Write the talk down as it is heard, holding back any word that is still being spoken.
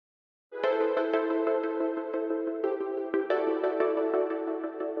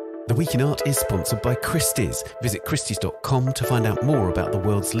The Week in Art is sponsored by Christie's. Visit christies.com to find out more about the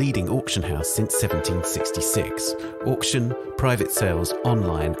world's leading auction house since 1766. Auction, private sales,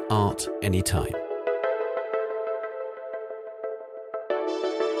 online, art, anytime.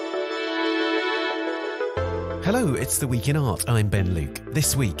 Hello, it's The Week in Art. I'm Ben Luke.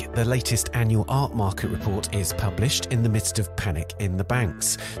 This week, the latest annual art market report is published in the midst of panic in the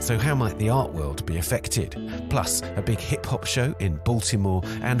banks. So how might the art world be affected? Plus, a big hip-hop show in Baltimore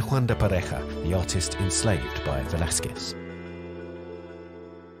and Juan de Pareja, the artist enslaved by Velázquez.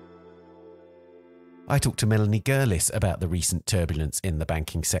 I talked to Melanie Gerlis about the recent turbulence in the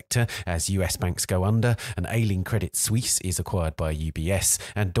banking sector as US banks go under, an ailing Credit Suisse is acquired by UBS,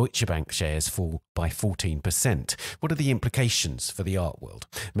 and Deutsche Bank shares fall by 14%. What are the implications for the art world?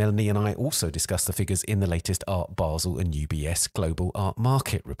 Melanie and I also discussed the figures in the latest Art Basel and UBS Global Art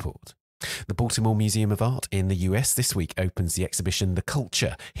Market Report. The Baltimore Museum of Art in the US this week opens the exhibition The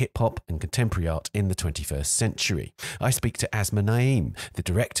Culture, Hip-Hop and Contemporary Art in the 21st Century. I speak to Asma Naeem, the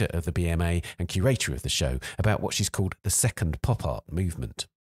director of the BMA and curator of the show, about what she's called the second pop art movement.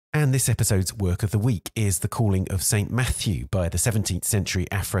 And this episode's work of the week is The Calling of St. Matthew by the 17th century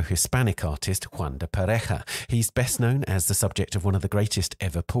Afro-Hispanic artist Juan de Pareja. He's best known as the subject of one of the greatest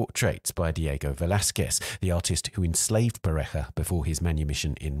ever portraits by Diego Velázquez, the artist who enslaved Pareja before his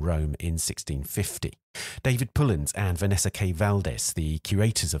manumission in Rome in 1650. David Pullins and Vanessa K. Valdés, the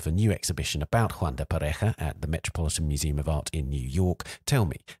curators of a new exhibition about Juan de Pareja at the Metropolitan Museum of Art in New York, tell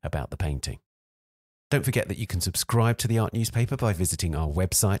me about the painting. Don't forget that you can subscribe to the Art Newspaper by visiting our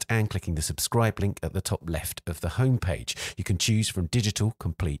website and clicking the subscribe link at the top left of the homepage. You can choose from digital,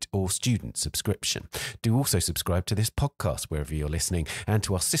 complete or student subscription. Do also subscribe to this podcast wherever you're listening and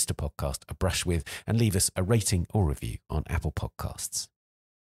to our sister podcast, A Brush With, and leave us a rating or review on Apple Podcasts.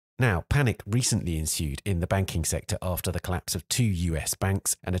 Now, panic recently ensued in the banking sector after the collapse of two US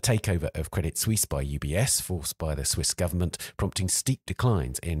banks and a takeover of Credit Suisse by UBS, forced by the Swiss government, prompting steep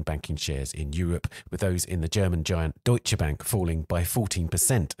declines in banking shares in Europe, with those in the German giant Deutsche Bank falling by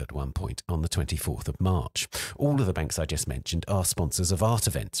 14% at one point on the 24th of March. All of the banks I just mentioned are sponsors of art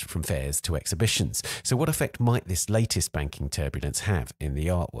events, from fairs to exhibitions. So what effect might this latest banking turbulence have in the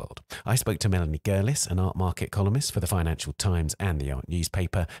art world? I spoke to Melanie Gerlis, an art market columnist for the Financial Times and the Art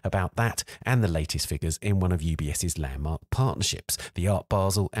Newspaper, about that and the latest figures in one of UBS's landmark partnerships, the Art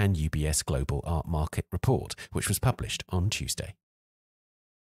Basel and UBS Global Art Market Report, which was published on Tuesday.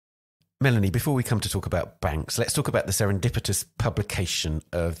 Melanie, before we come to talk about banks, let's talk about the serendipitous publication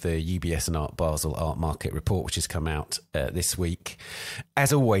of the UBS and Art Basel Art Market Report, which has come out this week.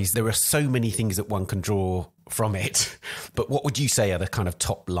 As always, there are so many things that one can draw from it, but what would you say are the kind of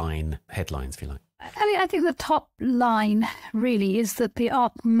top line headlines, if you like? I think the top line really is that the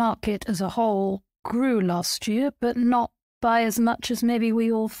art market as a whole grew last year, but not by as much as maybe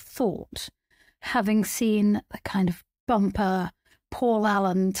we all thought, having seen the kind of bumper Paul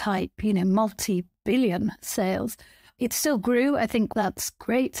Allen type, multi-billion sales. It still grew. I think that's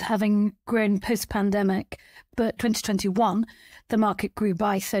great, having grown post-pandemic. But 2021, the market grew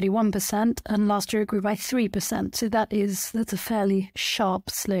by 31%, and last year it grew by 3%. So that's a fairly sharp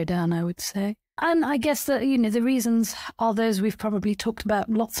slowdown, I would say. And I guess that, the reasons are those we've probably talked about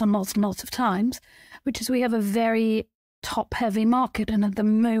lots and lots and lots of times, which is we have a very top-heavy market. And at the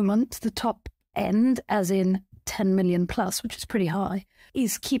moment, the top end, as in 10 million plus, which is pretty high,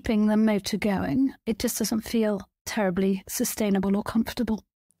 is keeping the motor going. It just doesn't feel terribly sustainable or comfortable.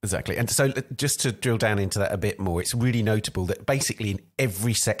 Exactly. And so just to drill down into that a bit more, it's really notable that basically in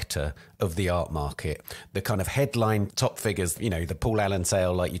every sector of the art market, the kind of headline top figures, the Paul Allen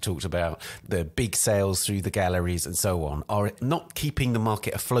sale, like you talked about, the big sales through the galleries and so on, are not keeping the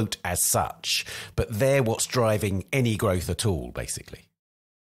market afloat as such, but they're what's driving any growth at all, basically.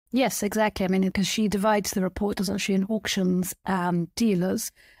 Yes, exactly. Because she divides the report, doesn't she, in auctions and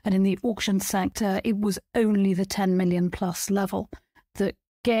dealers. And in the auction sector, it was only the 10 million plus level that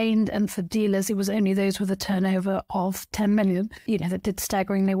gained, and for dealers it was only those with a turnover of 10 million, that did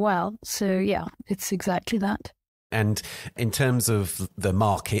staggeringly well. So yeah, it's exactly that. And in terms of the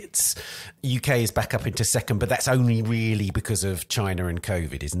markets, UK is back up into second, but that's only really because of China and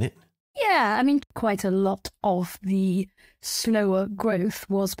COVID, isn't it? Yeah, quite a lot of the slower growth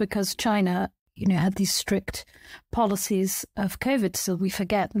was because China had these strict policies of COVID. So we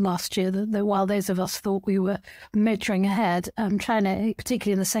forget last year that while those of us thought we were motoring ahead, China,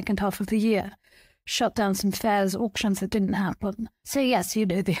 particularly in the second half of the year, shut down some fairs, auctions that didn't happen. So yes,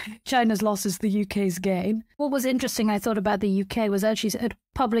 China's loss is the UK's gain. What was interesting, I thought, about the UK was actually at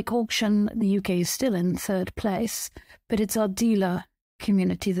public auction, the UK is still in third place, but it's our dealer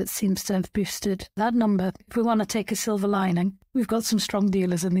community that seems to have boosted that number. If we want to take a silver lining, we've got some strong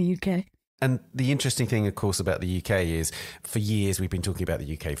dealers in the UK. And the interesting thing, of course, about the UK is for years we've been talking about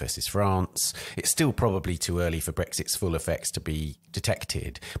the UK versus France. It's still probably too early for Brexit's full effects to be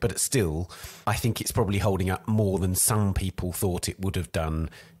detected, but it's still, I think it's probably holding up more than some people thought it would have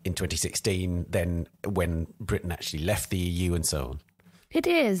done in 2016, then when Britain actually left the EU and so on. It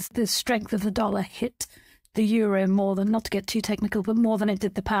is. The strength of the dollar hit the euro more than, not to get too technical, but more than it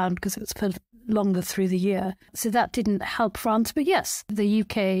did the pound because it was for longer through the year. So that didn't help France. But yes, the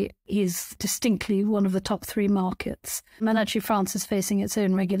UK is distinctly one of the top three markets. And actually France is facing its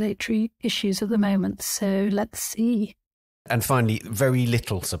own regulatory issues at the moment. So let's see. And finally, very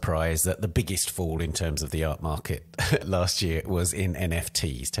little surprise that the biggest fall in terms of the art market last year was in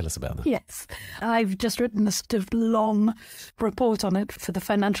NFTs. Tell us about that. Yes. I've just written a sort of long report on it for the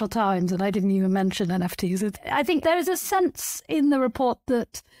Financial Times, and I didn't even mention NFTs. I think there is a sense in the report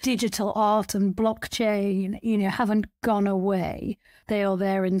that digital art and blockchain, haven't gone away. They are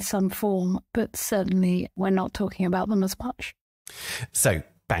there in some form, but certainly we're not talking about them as much. So,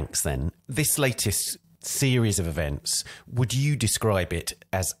 banks then. This latest series of events, would you describe it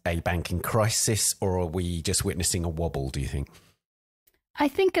as a banking crisis, or are we just witnessing a wobble, do you think? I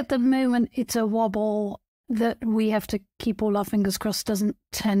think at the moment it's a wobble that we have to keep all our fingers crossed doesn't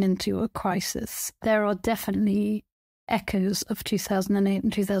turn into a crisis. There are definitely echoes of 2008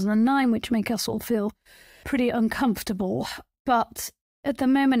 and 2009 which make us all feel pretty uncomfortable, but at the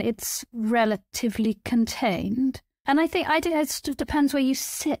moment it's relatively contained. And I think it sort of depends where you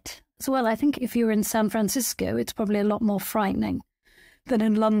sit as well. I think if you're in San Francisco, it's probably a lot more frightening than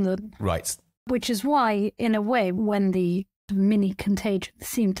in London. Right. Which is why, in a way, when the mini contagion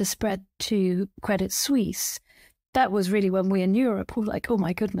seemed to spread to Credit Suisse, that was really when we in Europe were like, oh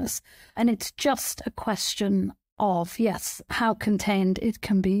my goodness. And it's just a question of, yes, how contained it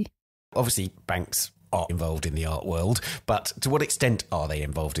can be. Obviously, banks are involved in the art world, but to what extent are they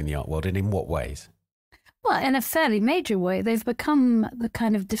involved in the art world and in what ways? Well, in a fairly major way, they've become the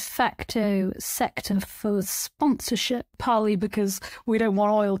kind of de facto sector for sponsorship, partly because we don't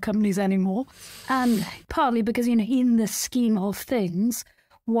want oil companies anymore, and partly because, in the scheme of things,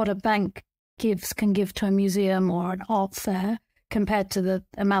 what a bank can give to a museum or an art fair compared to the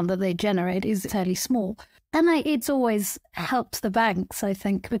amount that they generate is fairly small. And it's always helped the banks, I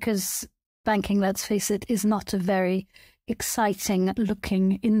think, because banking, let's face it, is not a very exciting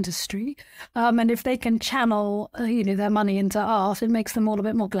looking industry, and if they can channel their money into art, it makes them all a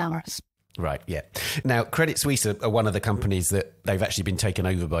bit more glamorous. Right, yeah. Now, Credit Suisse are one of the companies that they've actually been taken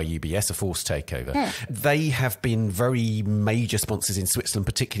over by UBS, a forced takeover. Yeah. They have been very major sponsors in Switzerland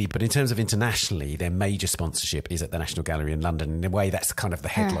particularly, but in terms of internationally, their major sponsorship is at the National Gallery in London. In a way, that's kind of the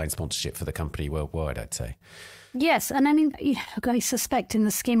headline sponsorship for the company worldwide, I'd say. Yes, and I mean, I suspect in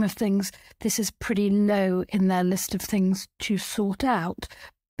the scheme of things, this is pretty low in their list of things to sort out.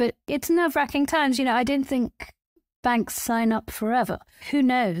 But it's nerve-wracking times. I didn't think banks sign up forever. Who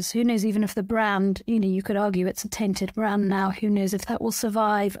knows? Who knows even if the brand, you could argue it's a tainted brand now. Who knows if that will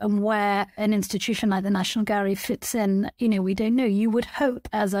survive and where an institution like the National Gallery fits in. We don't know. You would hope,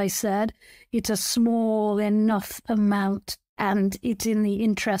 as I said, it's a small enough amount and it's in the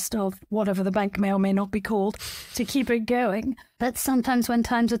interest of whatever the bank may or may not be called to keep it going. But sometimes when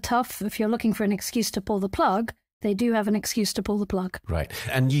times are tough, if you're looking for an excuse to pull the plug, they do have an excuse to pull the plug. Right.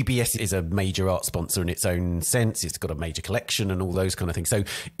 And UBS is a major art sponsor in its own sense. It's got a major collection and all those kind of things. So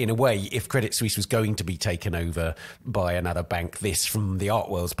in a way, if Credit Suisse was going to be taken over by another bank, this, from the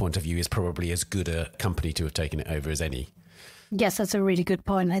art world's point of view, is probably as good a company to have taken it over as any. Yes, that's a really good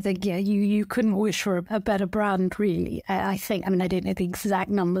point. I think, you couldn't wish for a better brand, really. I think, I don't know the exact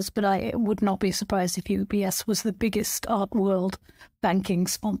numbers, but I would not be surprised if UBS was the biggest art world banking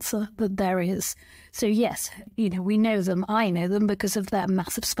sponsor that there is. So yes, we know them. I know them because of their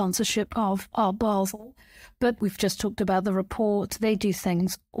massive sponsorship of Art Basel. But we've just talked about the report. They do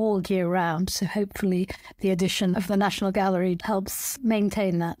things all year round. So hopefully the addition of the National Gallery helps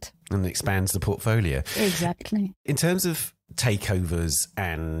maintain that. And expands the portfolio. Exactly. In terms of takeovers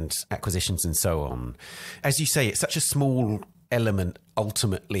and acquisitions and so on, as you say, it's such a small element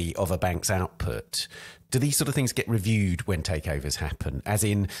ultimately of a bank's output. Do these sort of things get reviewed when takeovers happen? As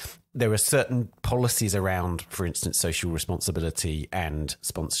in, there are certain policies around, for instance, social responsibility and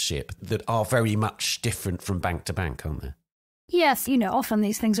sponsorship that are very much different from bank to bank, aren't there? Yes, often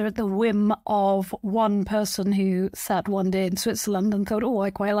these things are at the whim of one person who sat one day in Switzerland and thought, I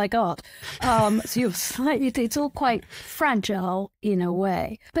quite like art. So it's all quite fragile in a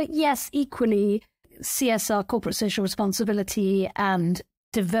way. But yes, equally, CSR, corporate social responsibility, and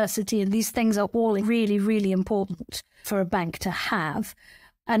diversity, and these things are all really, really important. for a bank to have.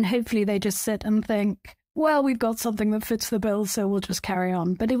 And hopefully they just sit and think, well, we've got something that fits the bill, so we'll just carry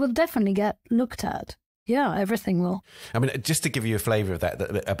on. But it will definitely get looked at. Yeah, everything will. I mean, just to give you a flavour of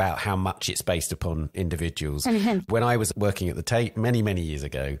that, about how much it's based upon individuals. When I was working at the Tate many, many years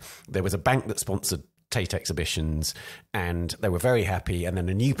ago, there was a bank that sponsored Tate exhibitions and they were very happy. And then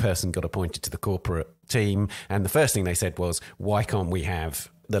a new person got appointed to the corporate team. And the first thing they said was, why can't we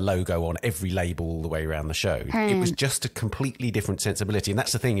have the logo on every label all the way around the show? It was just a completely different sensibility. And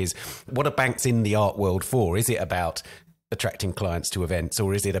that's the thing is, what are banks in the art world for? Is it about attracting clients to events,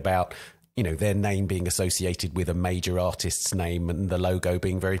 or is it about, you know, their name being associated with a major artist's name and the logo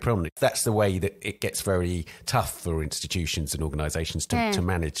being very prominent? That's the way that it gets very tough for institutions and organisations to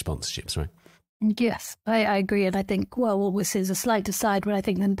manage sponsorships, right? Yes, I agree. And I think, well, this is a slight aside, but I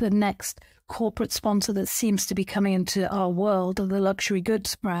think the next corporate sponsor that seems to be coming into our world are the luxury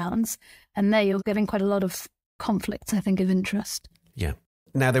goods brands. And there you're getting quite a lot of conflicts, I think, of interest. Yeah.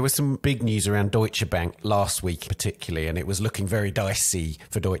 Now, there was some big news around Deutsche Bank last week particularly, and it was looking very dicey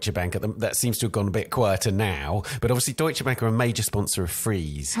for Deutsche Bank. That seems to have gone a bit quieter now, but obviously Deutsche Bank are a major sponsor of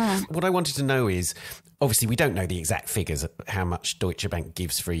Frieze. What I wanted to know is, obviously we don't know the exact figures of how much Deutsche Bank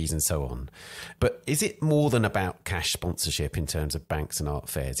gives Frieze and so on, but is it more than about cash sponsorship in terms of banks and art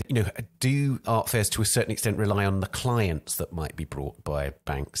fairs? You know, do art fairs to a certain extent rely on the clients that might be brought by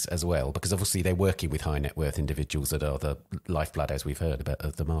banks as well? Because obviously they're working with high net worth individuals that are the lifeblood, as we've heard about,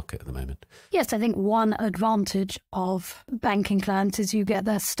 of the market at the moment. Yes, I think one advantage of banking clients is you get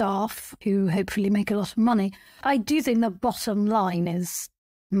their staff who hopefully make a lot of money. I do think the bottom line is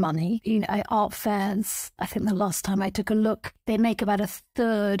money. You know, art fairs, I think the last time I took a look, they make about a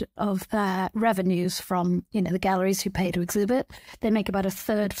third of their revenues from, you know, the galleries who pay to exhibit. They make about a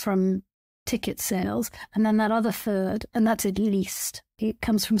third from ticket sales, and then that other third, and that's at least, it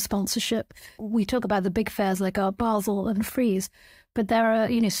comes from sponsorship. We talk about the big fairs like Art Basel and Frieze, but there are,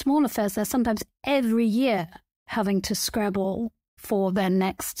 you know, smaller fairs that sometimes every year having to scrabble for their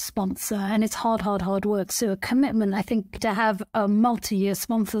next sponsor, and it's hard work. So a commitment, I think, to have a multi-year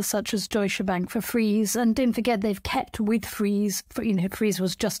sponsor such as Deutsche Bank for Frieze, and don't forget they've kept with Frieze. You know, Frieze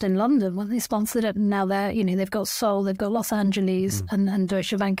was just in London when they sponsored it, and now they're, you know, they've got Seoul, they've got Los Angeles, and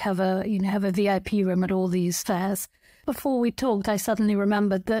Deutsche Bank have a VIP room at all these fairs. Before we talked, I suddenly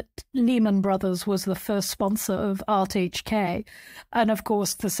remembered that Lehman Brothers was the first sponsor of Art HK. And of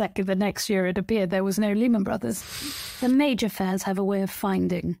course, the next year it appeared there was no Lehman Brothers. The major fairs have a way of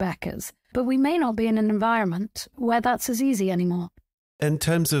finding backers. But we may not be in an environment where that's as easy anymore. In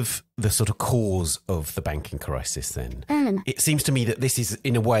terms of the sort of cause of the banking crisis then, it seems to me that this is,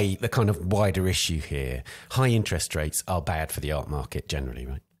 in a way, the kind of wider issue here. High interest rates are bad for the art market generally,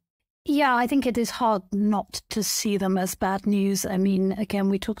 right? Yeah, I think it is hard not to see them as bad news. I mean, again,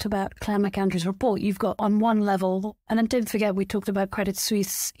 we talked about Claire McAndrew's report. You've got on one level, and then don't forget we talked about Credit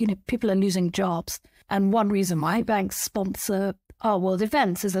Suisse, you know, people are losing jobs. And one reason why banks sponsor our world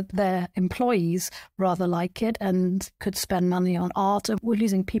events is that their employees rather like it and could spend money on art, and we're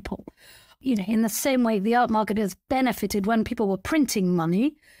losing people. You know, in the same way, the art market has benefited when people were printing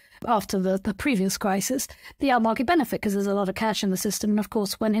money. After the previous crisis, the art market benefit because there's a lot of cash in the system. And of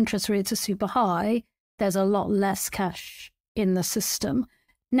course, when interest rates are super high, there's a lot less cash in the system.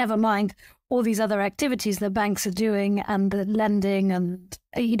 Never mind all these other activities that banks are doing and the lending and,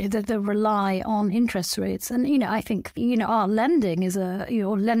 you know, that rely on interest rates. And, you know, I think, you know, art lending is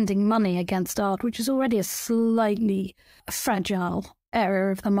lending money against art, which is already a slightly fragile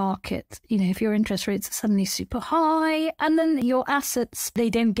area of the market. You know, if your interest rates are suddenly super high and then your assets, they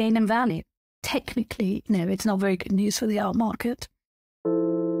don't gain in value. Technically, no, it's not very good news for the art market.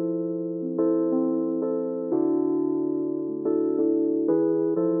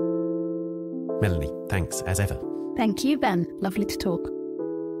 Melanie, thanks as ever. Thank you, Ben. Lovely to talk.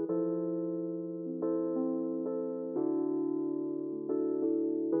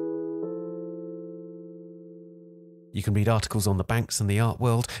 You can read articles on the banks and the art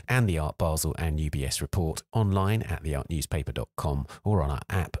world and the Art Basel and UBS report online at theartnewspaper.com or on our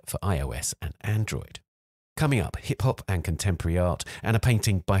app for iOS and Android. Coming up, hip-hop and contemporary art and a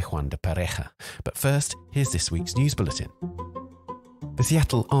painting by Juan de Pareja. But first, here's this week's news bulletin. The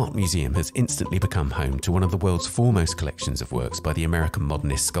Seattle Art Museum has instantly become home to one of the world's foremost collections of works by the American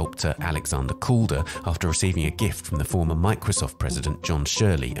modernist sculptor Alexander Calder after receiving a gift from the former Microsoft president John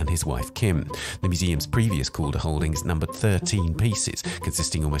Shirley and his wife Kim. The museum's previous Calder holdings numbered 13 pieces,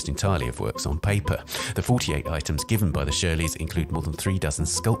 consisting almost entirely of works on paper. The 48 items given by the Shirleys include more than 3 dozen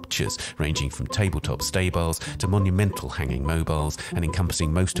sculptures, ranging from tabletop stables to monumental hanging mobiles and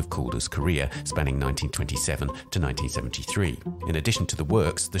encompassing most of Calder's career, spanning 1927 to 1973. In addition to to the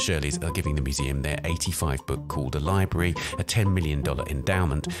works, the Gerlis are giving the museum their 85-book Calder library, a $10 million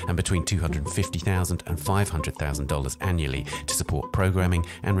endowment, and between $250,000 and $500,000 annually to support programming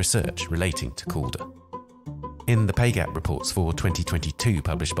and research relating to Calder. In the pay gap reports for 2022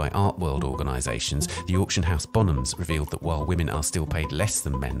 published by Art World organisations, the auction house Bonhams revealed that while women are still paid less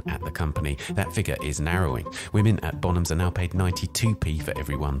than men at the company, that figure is narrowing. Women at Bonhams are now paid 92p for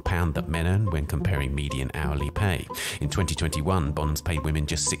every £1 that men earn when comparing median hourly pay. In 2021, Bonhams paid women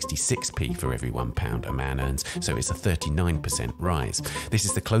just 66p for every £1 a man earns, so it's a 39% rise. This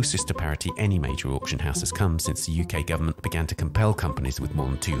is the closest to parity any major auction house has come since the UK government began to compel companies with more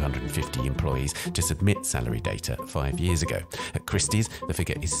than 250 employees to submit salary data 5 years ago. At Christie's, the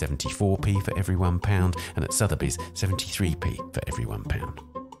figure is 74p for every £1, and at Sotheby's, 73p for every £1.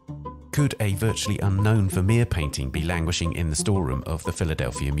 Could a virtually unknown Vermeer painting be languishing in the storeroom of the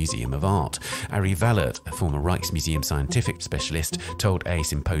Philadelphia Museum of Art? Arie Vallert, a former Rijksmuseum scientific specialist, told a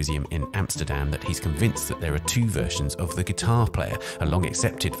symposium in Amsterdam that he's convinced that there are two versions of The Guitar Player, a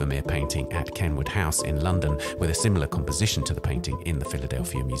long-accepted Vermeer painting at Kenwood House in London, with a similar composition to the painting in the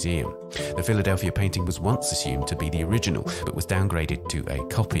Philadelphia Museum. The Philadelphia painting was once assumed to be the original, but was downgraded to a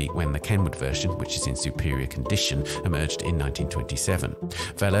copy when the Kenwood version, which is in superior condition, emerged in 1927.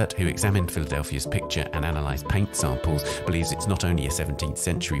 Vallert, who examined Philadelphia's picture and analysed paint samples, believes it's not only a 17th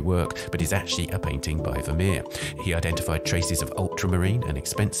century work, but is actually a painting by Vermeer. He identified traces of ultramarine, an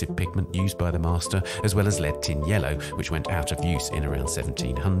expensive pigment used by the master, as well as lead tin yellow, which went out of use in around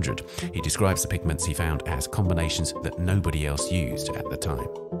 1700. He describes the pigments he found as combinations that nobody else used at the time.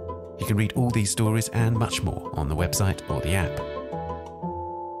 You can read all these stories and much more on the website or the app.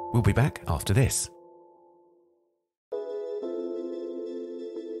 We'll be back after this.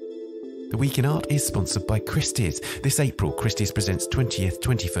 The Week in Art is sponsored by Christie's. This April, Christie's presents 20th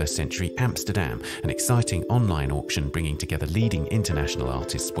 21st Century Amsterdam, an exciting online auction bringing together leading international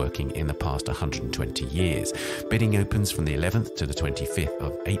artists working in the past 120 years. Bidding opens from the 11th to the 25th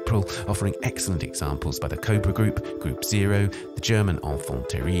of April, offering excellent examples by the Cobra Group, Group Zero, the German Enfant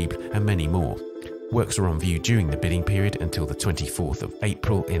Terrible, and many more. Works are on view during the bidding period until the 24th of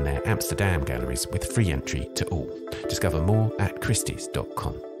April in their Amsterdam galleries with free entry to all. Discover more at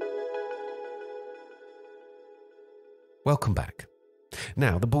christies.com. Welcome back.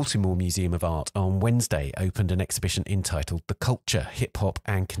 Now, the Baltimore Museum of Art on Wednesday opened an exhibition entitled The Culture, Hip Hop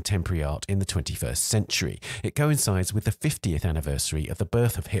and Contemporary Art in the 21st Century. It coincides with the 50th anniversary of the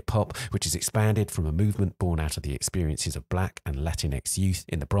birth of hip hop, which has expanded from a movement born out of the experiences of Black and Latinx youth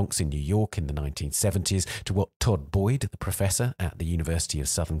in the Bronx in New York in the 1970s to what Todd Boyd, the professor at the University of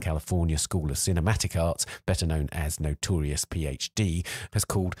Southern California School of Cinematic Arts, better known as Notorious PhD, has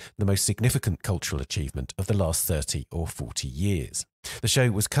called the most significant cultural achievement of the last 30 or 40 years. The show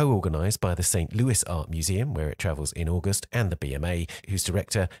was co-organised by the St. Louis Art Museum, where it travels in August, and the BMA, whose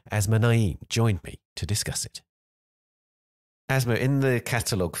director, Asma Naeem, joined me to discuss it. Asma, in the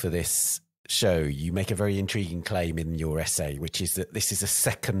catalogue for this show, you make a very intriguing claim in your essay, which is that this is a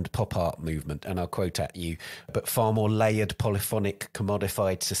second pop art movement, and I'll quote at you, but far more layered, polyphonic,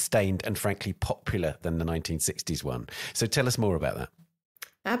 commodified, sustained, and frankly popular than the 1960s one. So tell us more about that.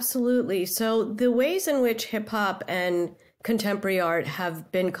 Absolutely. So the ways in which hip hop and contemporary art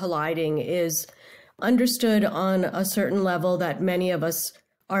have been colliding is understood on a certain level that many of us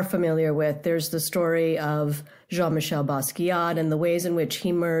are familiar with. There's the story of Jean-Michel Basquiat and the ways in which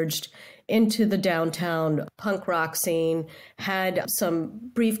he merged into the downtown punk rock scene, had some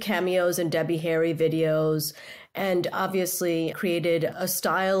brief cameos in Debbie Harry videos, and obviously created a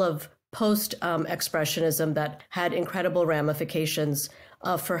style of post-expressionism that had incredible ramifications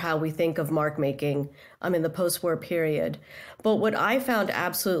for how we think of mark making in the post-war period. But what I found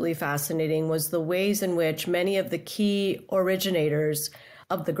absolutely fascinating was the ways in which many of the key originators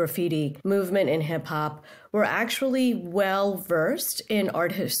of the graffiti movement in hip hop were actually well versed in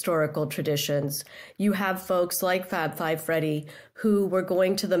art historical traditions. You have folks like Fab Five Freddy who were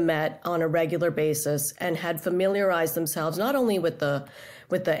going to the Met on a regular basis and had familiarized themselves not only with the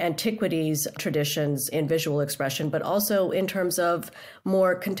antiquities traditions in visual expression, but also in terms of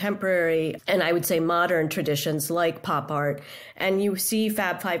more contemporary and I would say modern traditions like pop art. And you see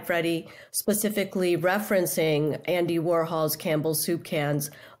Fab Five Freddy specifically referencing Andy Warhol's Campbell's soup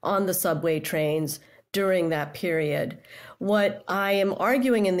cans on the subway trains during that period. What I am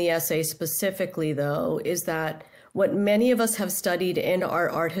arguing in the essay specifically, though, is that what many of us have studied in our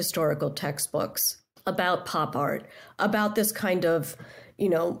art historical textbooks about pop art, about this kind of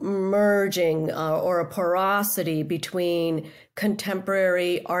merging or a porosity between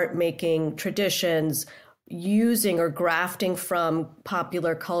contemporary art making traditions, using or grafting from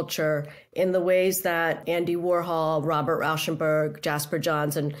popular culture in the ways that Andy Warhol, Robert Rauschenberg, Jasper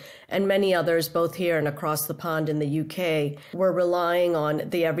Johns, and many others, both here and across the pond in the UK, were relying on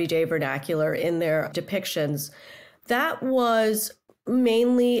the everyday vernacular in their depictions. That was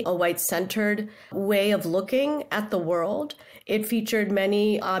mainly a white-centered way of looking at the world. It featured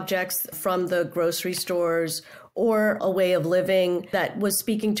many objects from the grocery stores or a way of living that was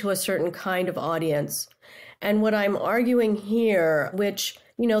speaking to a certain kind of audience. And what I'm arguing here, which,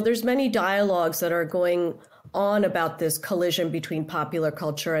 there's many dialogues that are going on about this collision between popular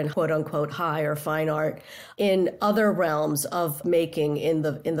culture and quote unquote high or fine art in other realms of making, in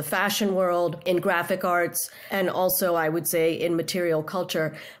the fashion world, in graphic arts, and also I would say in material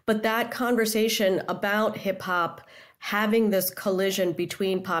culture. But that conversation about hip hop having this collision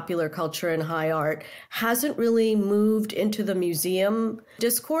between popular culture and high art hasn't really moved into the museum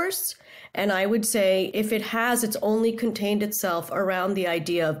discourse. And I would say if it has, it's only contained itself around the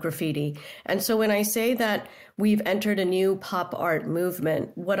idea of graffiti. And so when I say that we've entered a new pop art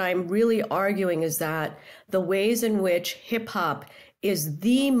movement, what I'm really arguing is that the ways in which hip hop is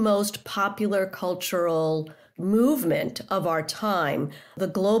the most popular cultural movement of our time, the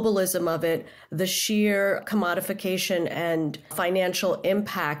globalism of it, the sheer commodification and financial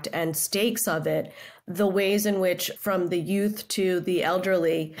impact and stakes of it, the ways in which from the youth to the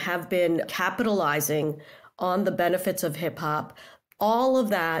elderly have been capitalizing on the benefits of hip hop, all of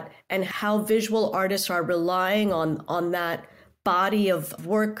that, and how visual artists are relying on that body of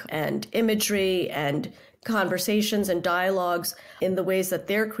work and imagery and conversations and dialogues in the ways that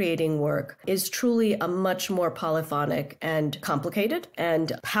they're creating work is truly a much more polyphonic and complicated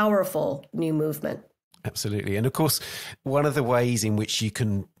and powerful new movement. Absolutely. And of course, one of the ways in which you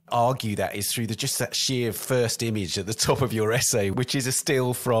can argue that is through just that sheer first image at the top of your essay, which is a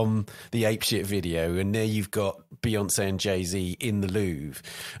still from the Apeshit video. And there you've got Beyonce and Jay-Z in the Louvre.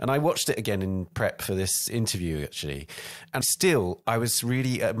 And I watched it again in prep for this interview, actually. And still, I was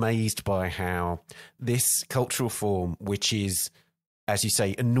really amazed by how this cultural form, which is, as you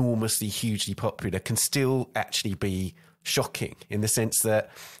say, enormously, hugely popular, can still actually be shocking in the sense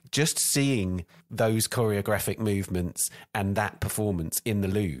that just seeing those choreographic movements and that performance in the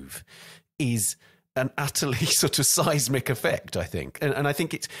Louvre is an utterly sort of seismic effect, I think. And I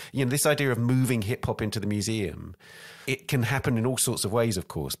think it's, this idea of moving hip hop into the museum, it can happen in all sorts of ways, of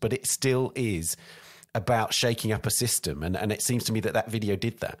course, but it still is about shaking up a system. And it seems to me that video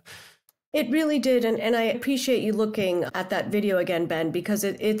did that. It really did. And I appreciate you looking at that video again, Ben, because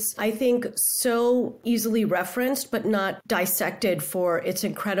it's, I think, so easily referenced, but not dissected for its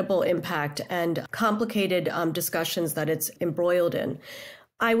incredible impact and complicated discussions that it's embroiled in.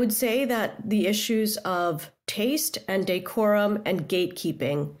 I would say that the issues of taste and decorum and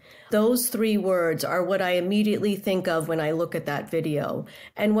gatekeeping, those three words are what I immediately think of when I look at that video.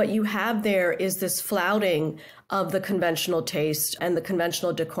 And what you have there is this flouting of the conventional taste and the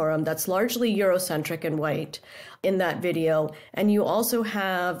conventional decorum that's largely Eurocentric and white in that video. And you also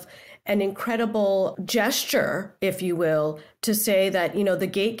have an incredible gesture, if you will, to say that, the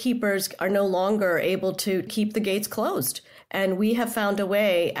gatekeepers are no longer able to keep the gates closed. And we have found a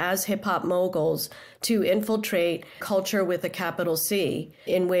way as hip hop moguls to infiltrate culture with a capital C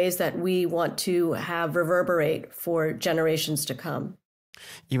in ways that we want to have reverberate for generations to come.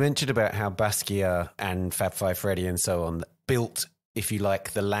 You mentioned about how Basquiat and Fab Five Freddy and so on built, if you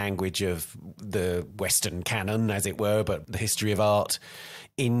like, the language of the Western canon, as it were, but the history of art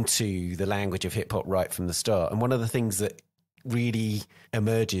into the language of hip hop right from the start. And one of the things that really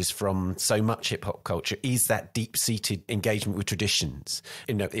emerges from so much hip-hop culture is that deep-seated engagement with traditions.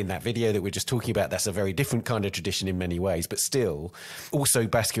 In that video that we're just talking about, that's a very different kind of tradition in many ways, but still, also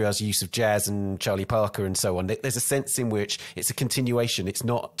Basquiat's use of jazz and Charlie Parker and so on. There's a sense in which it's a continuation. It's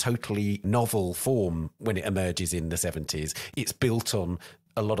not totally novel form when it emerges in the 70s. It's built on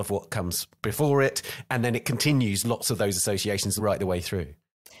a lot of what comes before it, and then it continues lots of those associations right the way through.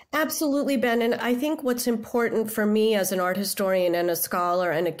 Absolutely, Ben. And I think what's important for me as an art historian and a scholar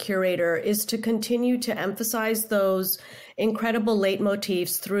and a curator is to continue to emphasize those incredible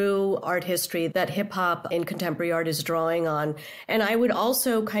leitmotifs through art history that hip hop in contemporary art is drawing on. And I would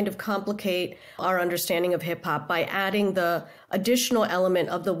also kind of complicate our understanding of hip hop by adding the additional element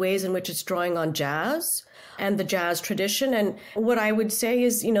of the ways in which it's drawing on jazz and the jazz tradition. And what I would say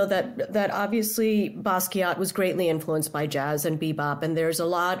is, that obviously Basquiat was greatly influenced by jazz and bebop, and there's a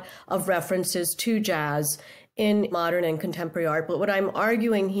lot of references to jazz in modern and contemporary art. But what I'm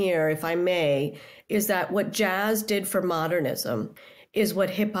arguing here, if I may, is that what jazz did for modernism is what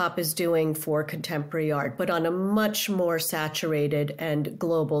hip hop is doing for contemporary art, but on a much more saturated and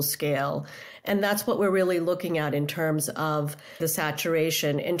global scale. And that's what we're really looking at in terms of the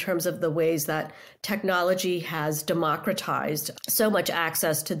saturation, in terms of the ways that technology has democratized so much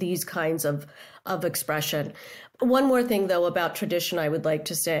access to these kinds of expression. One more thing, though, about tradition, I would like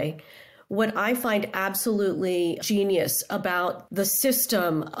to say. What I find absolutely genius about the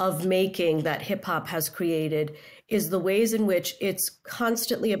system of making that hip hop has created is the ways in which it's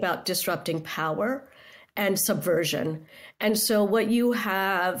constantly about disrupting power and subversion. And so what you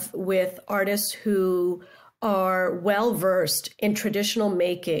have with artists who are well versed in traditional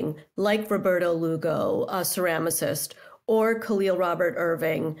making, like Roberto Lugo, a ceramicist, or Khalil Robert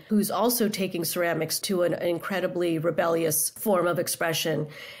Irving, who's also taking ceramics to an incredibly rebellious form of expression,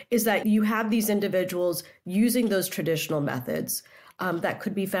 is that you have these individuals using those traditional methods that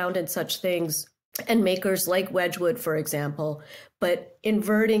could be found in such things, and makers like Wedgwood, for example, but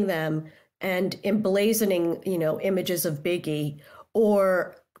inverting them and emblazoning, images of Biggie,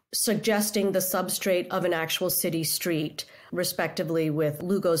 or suggesting the substrate of an actual city street, respectively, with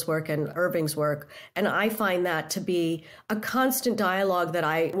Lugo's work and Irving's work. And I find that to be a constant dialogue that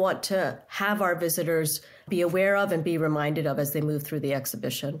I want to have our visitors be aware of and be reminded of as they move through the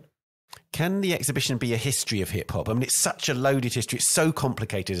exhibition. Can the exhibition be a history of hip-hop? I mean, it's such a loaded history. It's so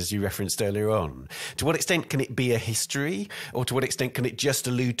complicated, as you referenced earlier on. To what extent can it be a history? Or to what extent can it just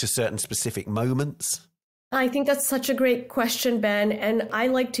allude to certain specific moments? I think that's such a great question, Ben. And I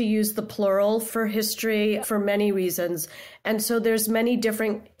like to use the plural for history for many reasons. And so there's many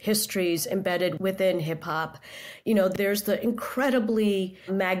different histories embedded within hip hop. There's the incredibly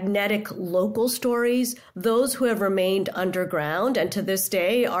magnetic local stories, those who have remained underground and to this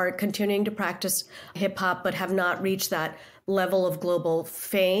day are continuing to practice hip hop, but have not reached that level of global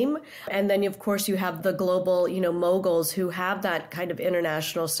fame. And then, of course, you have the global, moguls who have that kind of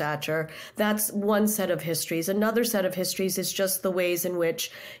international stature. That's one set of histories. Another set of histories is just the ways in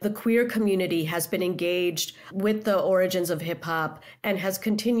which the queer community has been engaged with the origins of hip hop and has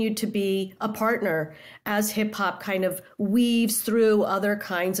continued to be a partner as hip hop kind of weaves through other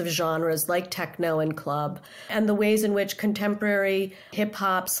kinds of genres like techno and club, and the ways in which contemporary hip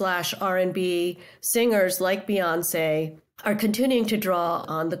hop / R&B singers like Beyonce are continuing to draw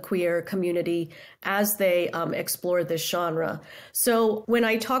on the queer community as they explore this genre. So when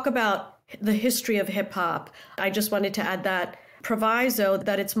I talk about the history of hip hop, I just wanted to add that proviso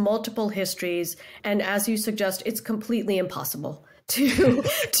that it's multiple histories. And as you suggest, it's completely impossible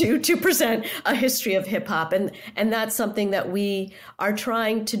to present a history of hip hop. And that's something that we are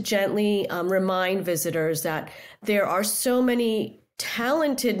trying to gently remind visitors, that there are so many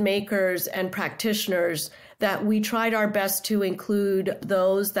talented makers and practitioners that we tried our best to include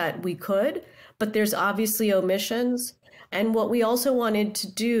those that we could, but there's obviously omissions. And what we also wanted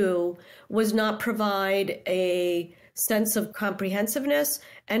to do was not provide a sense of comprehensiveness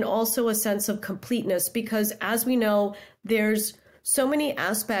and also a sense of completeness, because as we know, there's so many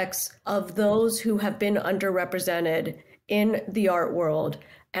aspects of those who have been underrepresented in the art world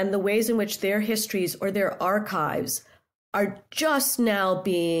and the ways in which their histories or their archives are just now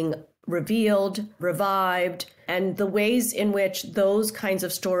being revealed, revived, and the ways in which those kinds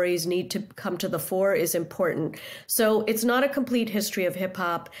of stories need to come to the fore is important. So it's not a complete history of hip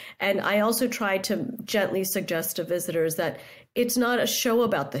hop. And I also try to gently suggest to visitors that it's not a show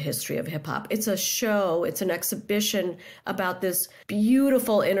about the history of hip hop. It's a show, it's an exhibition about this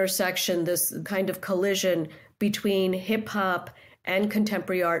beautiful intersection, this kind of collision between hip hop and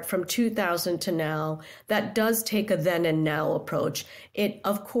contemporary art from 2000 to now that does take a then and now approach. It,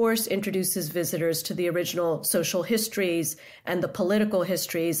 of course, introduces visitors to the original social histories and the political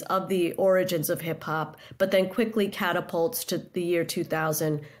histories of the origins of hip hop, but then quickly catapults to the year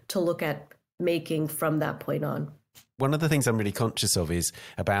 2000 to look at making from that point on. One of the things I'm really conscious of is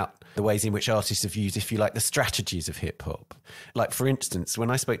about the ways in which artists have used, if you like, the strategies of hip hop. Like, for instance,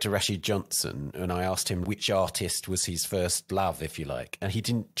 when I spoke to Rashid Johnson and I asked him which artist was his first love, if you like, and he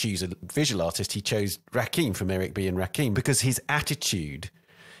didn't choose a visual artist, he chose Rakim from Eric B. and Rakim, because his attitude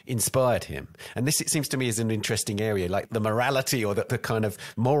inspired him. And this, it seems to me, is an interesting area, like the morality or the kind of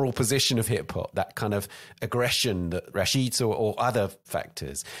moral position of hip hop, that kind of aggression that Rashid saw, or other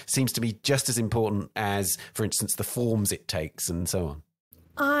factors, seems to be just as important as, for instance, the forms it takes and so on.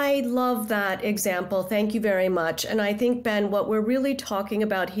 I love that example. Thank you very much. And I think, Ben, what we're really talking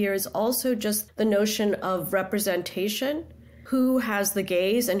about here is also just the notion of representation. who has the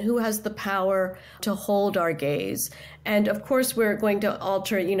gaze and who has the power to hold our gaze. And of course, we're going to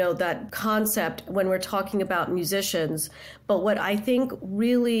alter, that concept when we're talking about musicians. But what I think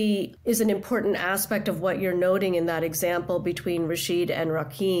really is an important aspect of what you're noting in that example between Rashid and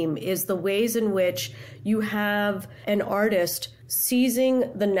Rakim is the ways in which you have an artist seizing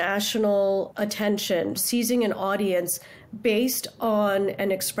the national attention, seizing an audience based on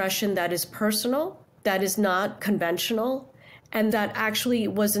an expression that is personal, that is not conventional, and that actually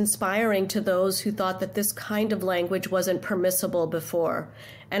was inspiring to those who thought that this kind of language wasn't permissible before.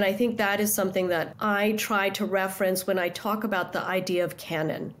 And I think that is something that I try to reference when I talk about the idea of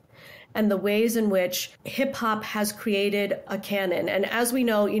canon and the ways in which hip hop has created a canon. And as we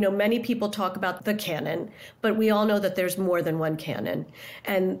know, many people talk about the canon, but we all know that there's more than one canon.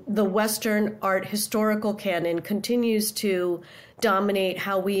 And the Western art historical canon continues to dominate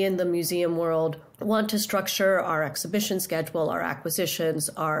how we in the museum world want to structure our exhibition schedule, our acquisitions,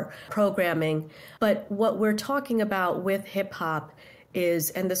 our programming. But what we're talking about with hip hop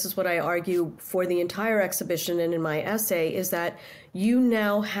is, and this is what I argue for the entire exhibition and in my essay, is that you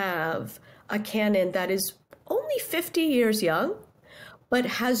now have a canon that is only 50 years young, but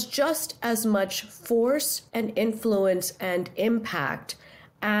has just as much force and influence and impact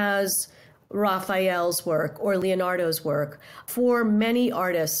as Raphael's work or Leonardo's work for many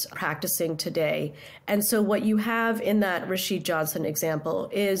artists practicing today. And so what you have in that Rashid Johnson example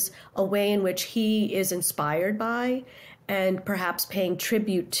is a way in which he is inspired by and perhaps paying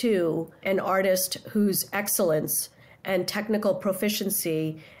tribute to an artist whose excellence and technical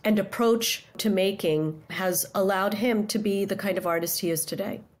proficiency and approach to making has allowed him to be the kind of artist he is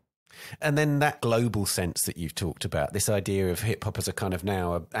today. And then that global sense that you've talked about, this idea of hip hop as a kind of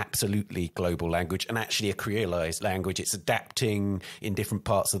now a absolutely global language and actually a creolized language. It's adapting in different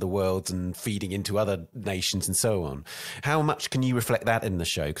parts of the world and feeding into other nations and so on. How much can you reflect that in the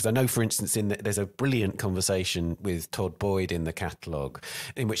show? Because I know, for instance, there's a brilliant conversation with Todd Boyd in the catalogue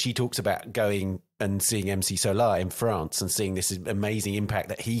in which he talks about going and seeing MC Solar in France and seeing this amazing impact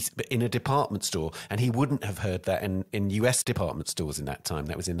that he's in a department store, and he wouldn't have heard that in US department stores in that time.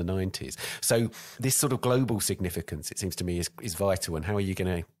 That was in the 90s. So this sort of global significance, it seems to me, is vital. And how are you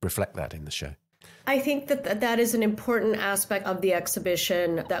going to reflect that in the show? I think that is an important aspect of the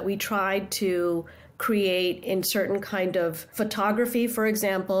exhibition that we tried to create in certain kind of photography, for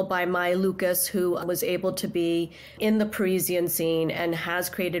example, by Mai Lucas, who was able to be in the Parisian scene and has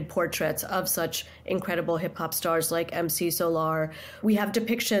created portraits of such incredible hip hop stars like MC Solar. We have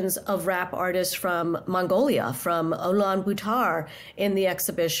depictions of rap artists from Mongolia, from Ulaanbaatar in the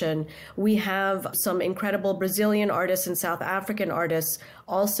exhibition. We have some incredible Brazilian artists and South African artists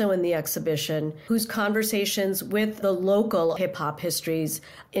also in the exhibition, whose conversations with the local hip hop histories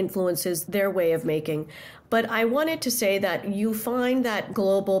influences their way of making. But I wanted to say that you find that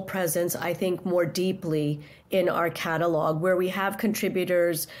global presence, I think, more deeply in our catalog, where we have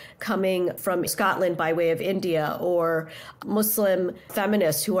contributors coming from Scotland by way of India, or Muslim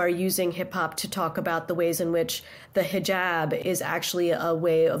feminists who are using hip hop to talk about the ways in which the hijab is actually a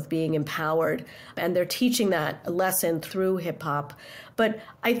way of being empowered. And they're teaching that lesson through hip hop. But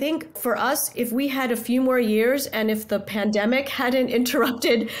I think for us, if we had a few more years and if the pandemic hadn't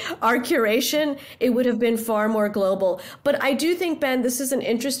interrupted our curation, it would have been far more global. But I do think, Ben, this is an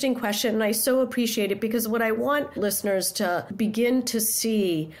interesting question, and I so appreciate it, because what I want listeners to begin to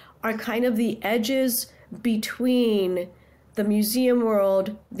see are kind of the edges between the museum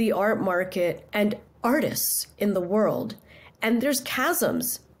world, the art market, and artists in the world. And there's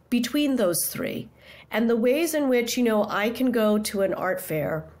chasms between those three. And the ways in which, I can go to an art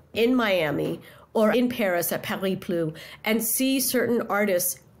fair in Miami or in Paris at Paris Plus and see certain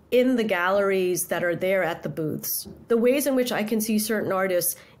artists in the galleries that are there at the booths. The ways in which I can see certain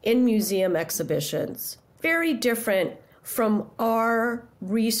artists in museum exhibitions. Very different from our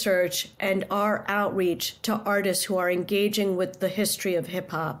research and our outreach to artists who are engaging with the history of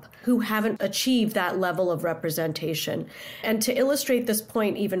hip hop, who haven't achieved that level of representation. And to illustrate this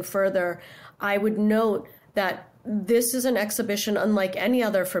point even further, I would note that this is an exhibition unlike any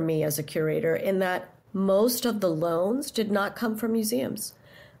other for me as a curator, in that most of the loans did not come from museums.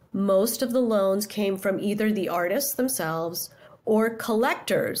 Most of the loans came from either the artists themselves or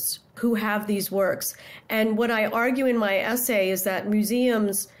collectors who have these works. And what I argue in my essay is that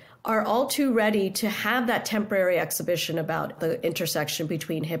museums are all too ready to have that temporary exhibition about the intersection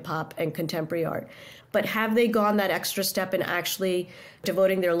between hip hop and contemporary art. But have they gone that extra step in actually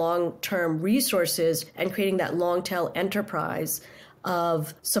devoting their long-term resources and creating that long-tail enterprise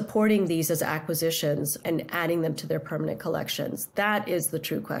of supporting these as acquisitions and adding them to their permanent collections? That is the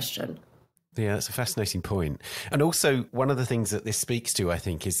true question. Yeah, that's a fascinating point. And also, one of the things that this speaks to, I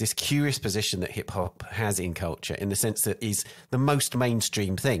think, is this curious position that hip hop has in culture, in the sense that is the most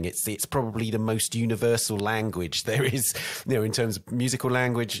mainstream thing. It's probably the most universal language there is, in terms of musical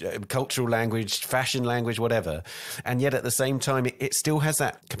language, cultural language, fashion language, whatever. And yet at the same time, it still has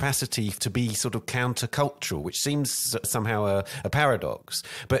that capacity to be sort of countercultural, which seems somehow a paradox.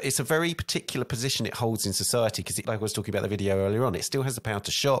 But it's a very particular position it holds in society, because like I was talking about the video earlier on, it still has the power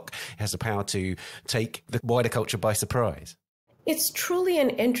to shock, it has the power to take the wider culture by surprise. It's truly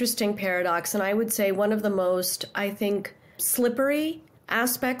an interesting paradox, and I would say one of the most, I think, slippery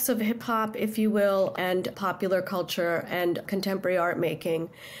aspects of hip hop, if you will, and popular culture and contemporary art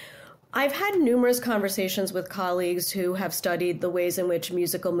making. I've had numerous conversations with colleagues who have studied the ways in which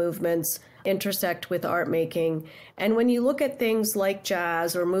musical movements intersect with art making. And when you look at things like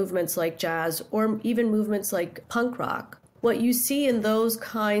jazz, or movements like jazz, or even movements like punk rock, what you see in those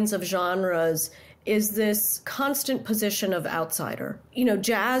kinds of genres is this constant position of outsider.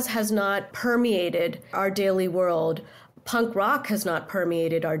 Jazz has not permeated our daily world. Punk rock has not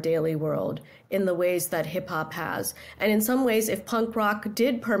permeated our daily world in the ways that hip hop has. And in some ways, if punk rock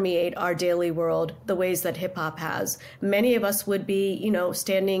did permeate our daily world the ways that hip hop has, many of us would be,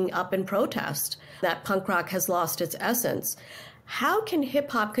 standing up in protest that punk rock has lost its essence. How can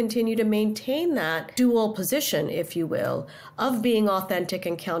hip hop continue to maintain that dual position, if you will, of being authentic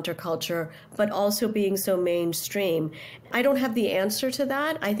and counterculture, but also being so mainstream? I don't have the answer to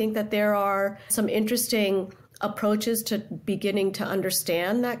that. I think that there are some interesting approaches to beginning to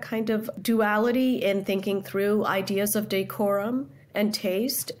understand that kind of duality in thinking through ideas of decorum and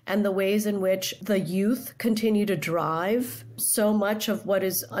taste, and the ways in which the youth continue to drive so much of what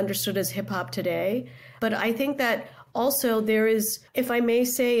is understood as hip hop today. But I think that also, there is, if I may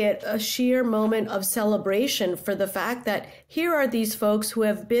say it, a sheer moment of celebration for the fact that here are these folks who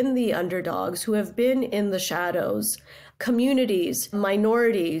have been the underdogs, who have been in the shadows, communities,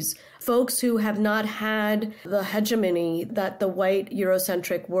 minorities, folks who have not had the hegemony that the white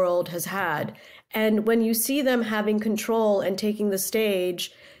Eurocentric world has had. And when you see them having control and taking the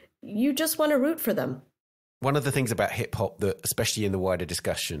stage, you just want to root for them. One of the things about hip hop that, especially in the wider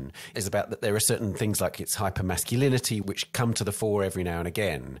discussion, is about that there are certain things like its hypermasculinity which come to the fore every now and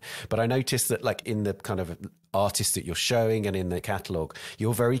again. But I noticed that, like, in the kind of artists that you're showing and in the catalogue,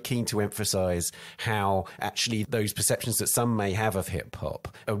 you're very keen to emphasise how actually those perceptions that some may have of hip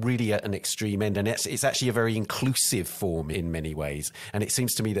hop are really at an extreme end, and it's actually a very inclusive form in many ways. And it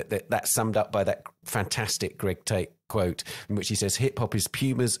seems to me that that's summed up by that fantastic Greg Tate quote in which he says, hip hop is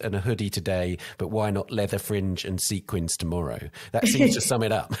pumas and a hoodie today, but why not leather fringe and sequins tomorrow? That seems to sum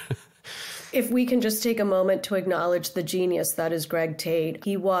it up. If we can just take a moment to acknowledge the genius that is Greg Tate.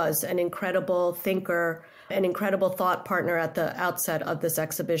 He was an incredible thinker, an incredible thought partner at the outset of this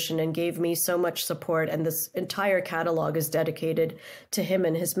exhibition, and gave me so much support. And this entire catalog is dedicated to him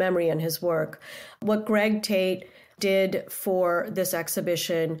and his memory and his work. What Greg Tate did for this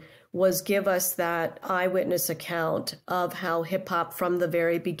exhibition was give us that eyewitness account of how hip hop from the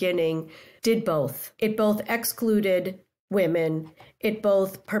very beginning did both. It both excluded women. It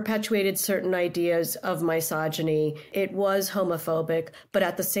both perpetuated certain ideas of misogyny. It was homophobic, but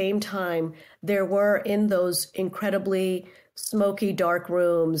at the same time, there were in those incredibly smoky, dark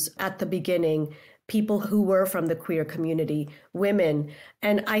rooms at the beginning, people who were from the queer community, women.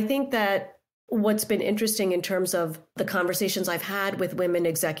 And I think that what's been interesting in terms of the conversations I've had with women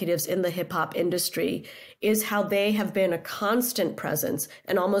executives in the hip hop industry is how they have been a constant presence,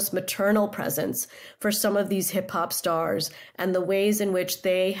 an almost maternal presence for some of these hip hop stars, and the ways in which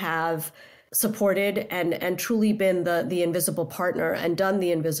they have supported and truly been the invisible partner and done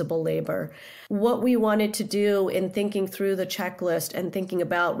the invisible labor. What we wanted to do in thinking through the checklist and thinking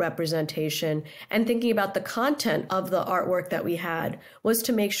about representation and thinking about the content of the artwork that we had was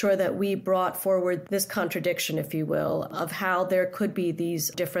to make sure that we brought forward this contradiction, if you will, of how there could be these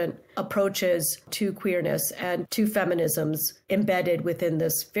different approaches to queerness and to feminisms embedded within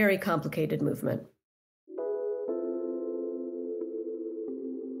this very complicated movement.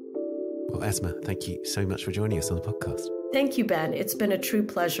 Well, Asma, thank you so much for joining us on the podcast. Thank you, Ben. It's been a true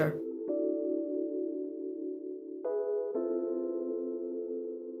pleasure.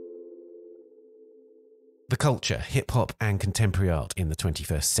 The Culture, Hip Hop and Contemporary Art in the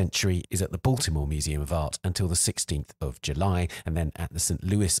 21st Century is at the Baltimore Museum of Art until the 16th of July, and then at the St.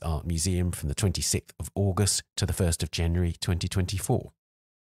 Louis Art Museum from the 26th of August to the 1st of January 2024.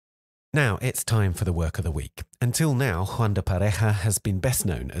 Now it's time for the Work of the Week. Until now, Juan de Pareja has been best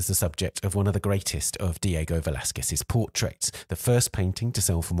known as the subject of one of the greatest of Diego Velázquez's portraits, the first painting to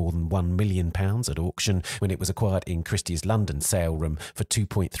sell for more than £1 million at auction when it was acquired in Christie's London sale room for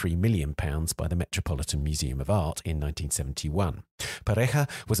 £2.3 million by the Metropolitan Museum of Art in 1971. Pareja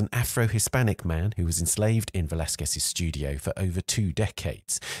was an Afro-Hispanic man who was enslaved in Velázquez's studio for over 2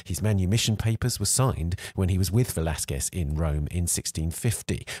 decades. His manumission papers were signed when he was with Velázquez in Rome in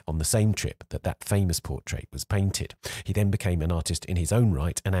 1650, on the same trip that famous portrait was painted. He then became an artist in his own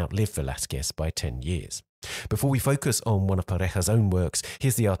right and outlived Velázquez by 10 years. Before we focus on one of Pareja's own works,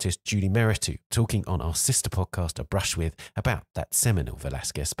 here's the artist Julie Meritou talking on our sister podcast, A Brush With, about that seminal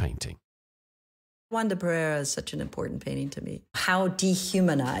Velázquez painting. Juan de Pareja is such an important painting to me. How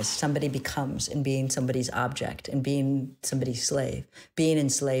dehumanized somebody becomes in being somebody's object and being somebody's slave, being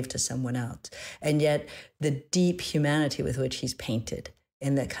enslaved to someone else. And yet the deep humanity with which he's painted,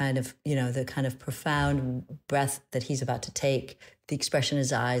 and the kind of profound breath that he's about to take, the expression in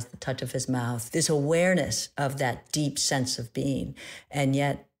his eyes, the touch of his mouth, this awareness of that deep sense of being. And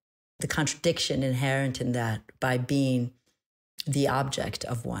yet the contradiction inherent in that by being the object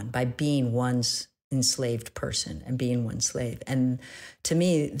of one, by being one's enslaved person and being one's slave. And to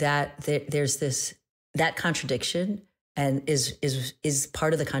me, there's that contradiction and is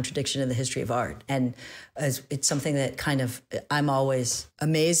part of the contradiction in the history of art. And it's something that kind of I'm always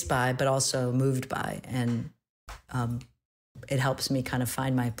amazed by, but also moved by. And it helps me kind of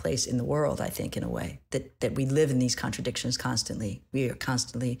find my place in the world, I think, in a way, that we live in these contradictions constantly. We are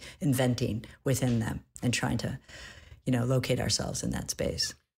constantly inventing within them and trying to, locate ourselves in that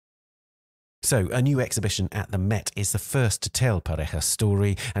space. So, a new exhibition at the Met is the first to tell Pareja's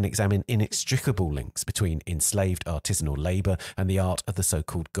story and examine inextricable links between enslaved artisanal labour and the art of the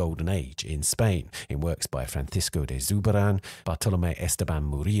so-called Golden Age in Spain, in works by Francisco de Zubarán, Bartolomé Esteban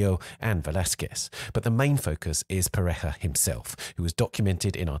Murillo and Velázquez. But the main focus is Pareja himself, who was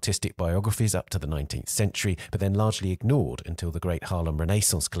documented in artistic biographies up to the 19th century, but then largely ignored until the great Harlem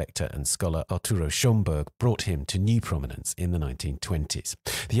Renaissance collector and scholar Arturo Schomburg brought him to new prominence in the 1920s.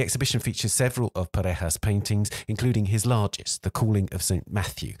 The exhibition features several of Pareja's paintings, including his largest, The Calling of St.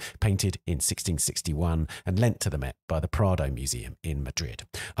 Matthew, painted in 1661 and lent to the Met by the Prado Museum in Madrid.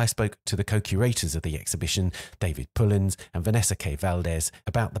 I spoke to the co-curators of the exhibition, David Pullins and Vanessa K. Valdés,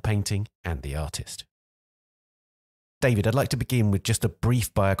 about the painting and the artist. David, I'd like to begin with just a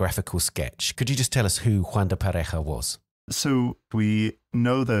brief biographical sketch. Could you just tell us who Juan de Pareja was? So we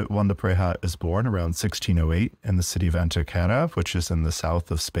know that Juan de Pareja is born around 1608 in the city of Antequera, which is in the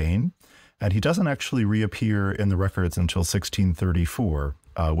south of Spain. And he doesn't actually reappear in the records until 1634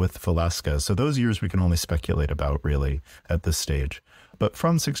 with Velázquez. So those years we can only speculate about, really, at this stage. But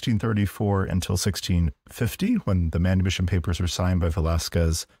from 1634 until 1650, when the manumission papers are signed by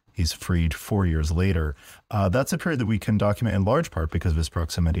Velázquez, he's freed 4 years later. That's a period that we can document in large part because of his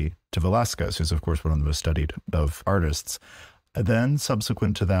proximity to Velázquez, who's, of course, one of the most studied of artists. Then,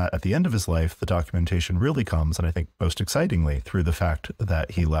 subsequent to that, at the end of his life, the documentation really comes, and I think most excitingly, through the fact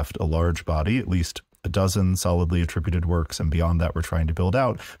that he left a large body, at least a dozen solidly attributed works, and beyond that we're trying to build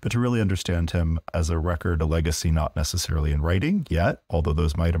out, but to really understand him as a record, a legacy, not necessarily in writing yet, although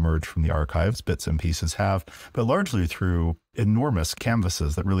those might emerge from the archives, bits and pieces have, but largely through enormous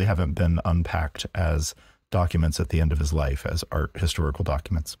canvases that really haven't been unpacked as documents at the end of his life, as art historical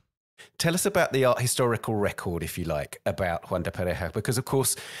documents. Tell us about the art historical record, if you like, about Juan de Pareja, because, of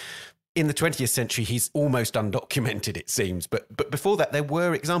course, in the 20th century, he's almost undocumented, it seems. But before that, there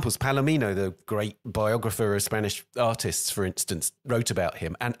were examples. Palomino, the great biographer of Spanish artists, for instance, wrote about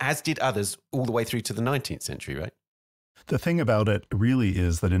him, and as did others all the way through to the 19th century, right? The thing about it really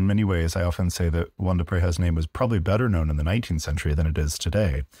is that in many ways, I often say that Juan de Pareja's name was probably better known in the 19th century than it is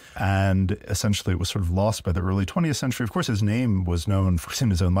today. And essentially, it was sort of lost by the early 20th century. Of course, his name was known for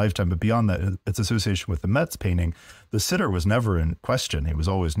in his own lifetime, but beyond that, its association with the Met's painting, the sitter was never in question. He was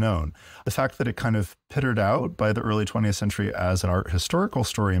always known. The fact that it kind of pittered out by the early 20th century as an art historical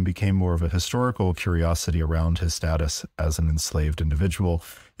story and became more of a historical curiosity around his status as an enslaved individual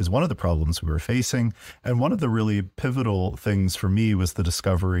is one of the problems we were facing. And one of the really pivotal things for me was the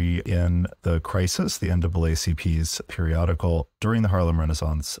discovery in The Crisis, the NAACP's periodical, during the Harlem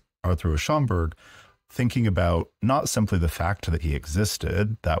Renaissance, Arturo Schomburg, thinking about not simply the fact that he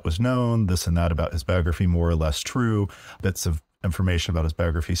existed, that was known, this and that about his biography, more or less true, bits of information about his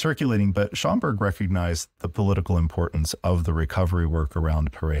biography circulating, but Schomburg recognized the political importance of the recovery work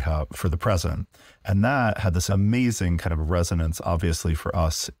around Pareja for the present. And that had this amazing kind of resonance, obviously, for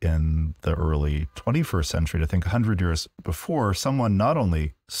us in the early 21st century, to think 100 years before, someone not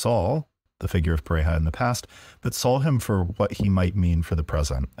only saw the figure of Pareja in the past, but saw him for what he might mean for the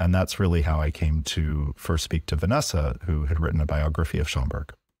present. And that's really how I came to first speak to Vanessa, who had written a biography of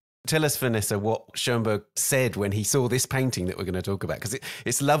Schönberg. Tell us, Vanessa, what Schönberg said when he saw this painting that we're going to talk about, because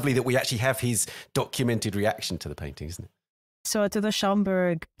it's lovely that we actually have his documented reaction to the painting, isn't it? So Arturo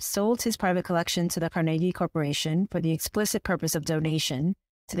Schönberg sold his private collection to the Carnegie Corporation for the explicit purpose of donation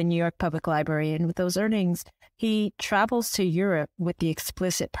to the New York Public Library. And with those earnings, he travels to Europe with the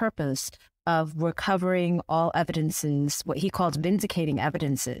explicit purpose of recovering all evidences, what he calls vindicating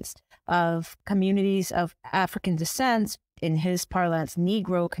evidences, of communities of African descent, in his parlance,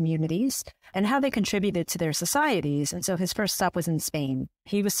 Negro communities, and how they contributed to their societies. And so his first stop was in Spain.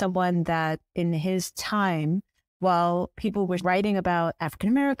 He was someone that in his time, while people were writing about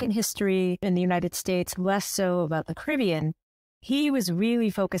African-American history in the United States, less so about the Caribbean, he was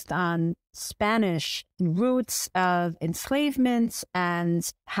really focused on Spanish roots of enslavement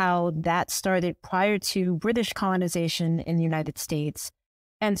and how that started prior to British colonization in the United States.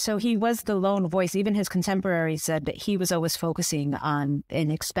 And so he was the lone voice. Even his contemporaries said that he was always focusing on an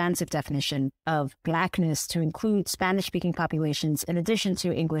expansive definition of Blackness to include Spanish-speaking populations in addition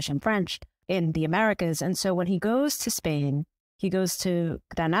to English and French in the Americas. And so when he goes to Spain, he goes to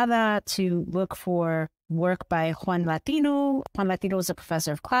Granada to look for work by Juan Latino. Juan Latino was a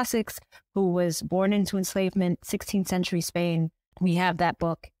professor of classics who was born into enslavement, 16th century Spain. We have that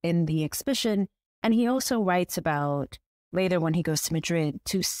book in the exhibition. And he also writes about, later when he goes to Madrid,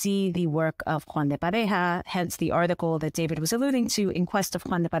 to see the work of Juan de Pareja, hence the article that David was alluding to, In Quest of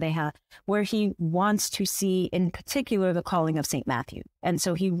Juan de Pareja, where he wants to see in particular the calling of St. Matthew. And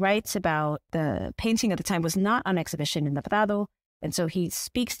so he writes about the painting at the time was not on exhibition in the Prado. And so he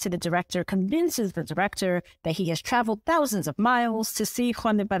speaks to the director, convinces the director that he has traveled thousands of miles to see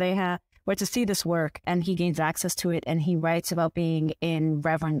Juan de Pareja, or to see this work, and he gains access to it. And he writes about being in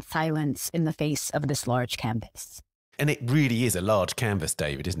reverent silence in the face of this large canvas. And it really is a large canvas,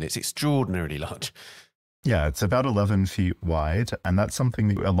 David, isn't it? It's extraordinarily large. Yeah, it's about 11 feet wide. And that's something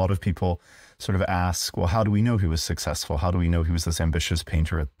that a lot of people sort of ask, well, how do we know he was successful? How do we know he was this ambitious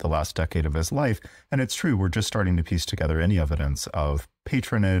painter at the last decade of his life? And it's true, we're just starting to piece together any evidence of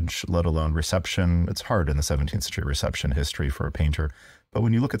patronage, let alone reception. It's hard in the 17th century reception history for a painter. But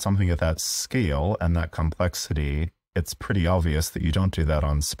when you look at something at that scale and that complexity, it's pretty obvious that you don't do that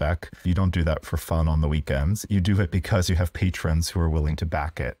on spec. You don't do that for fun on the weekends. You do it because you have patrons who are willing to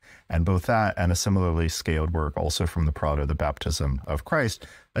back it. And both that and a similarly scaled work also from the Prado, the Baptism of Christ,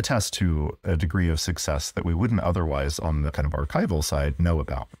 attest to a degree of success that we wouldn't otherwise on the kind of archival side know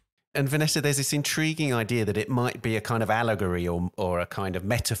about. And Vanessa, there's this intriguing idea that it might be a kind of allegory or a kind of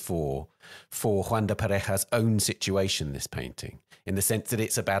metaphor for Juan de Pareja's own situation, this painting, in the sense that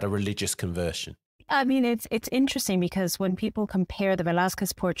it's about a religious conversion. I mean, it's interesting because when people compare the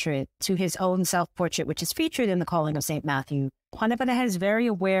Velázquez portrait to his own self-portrait, which is featured in The Calling of St. Matthew, Juan de Pareja is very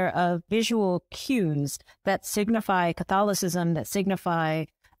aware of visual cues that signify Catholicism, that signify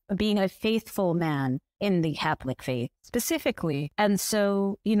being a faithful man in the Catholic faith specifically. And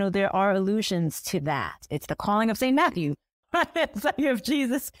so, you know, there are allusions to that. It's The Calling of St. Matthew. So you have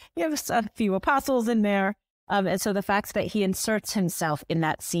Jesus, you have a few apostles in there. And so the fact that he inserts himself in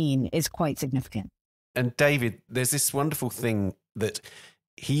that scene is quite significant. And David, there's this wonderful thing that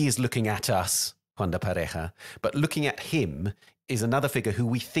he is looking at us, Juan de Pareja, but looking at him is another figure who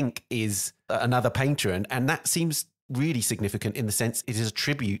we think is another painter. And that seems really significant in the sense it is a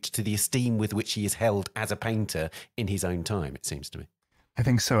tribute to the esteem with which he is held as a painter in his own time, it seems to me. I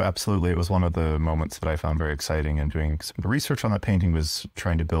think so, absolutely. It was one of the moments that I found very exciting, and doing some research on that painting was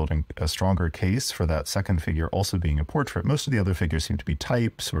trying to build a stronger case for that second figure also being a portrait. Most of the other figures seem to be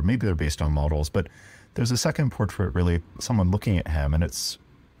types, or maybe they're based on models, but there's a second portrait, really someone looking at him, and it's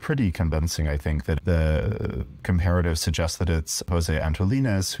pretty convincing, I think, that the comparative suggests that it's Jose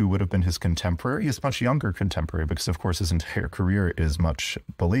Antolínez, who would have been his contemporary, his much younger contemporary, because of course his entire career is much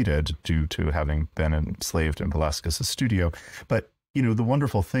belated due to having been enslaved in Velázquez's studio. But you know, the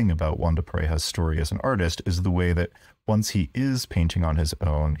wonderful thing about Juan de Pareja's story as an artist is the way that once he is painting on his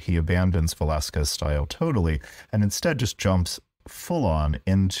own, he abandons Velázquez's style totally and instead just jumps full on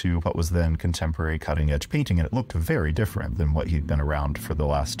into what was then contemporary cutting edge painting. And it looked very different than what he'd been around for the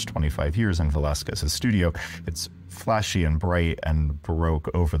last 25 years in Velázquez's studio. It's flashy and bright and Baroque,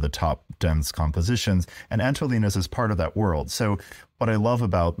 over the top, dense compositions. And Antolínez is part of that world. So what I love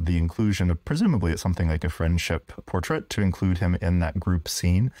about the inclusion of, presumably it's something like a friendship portrait, to include him in that group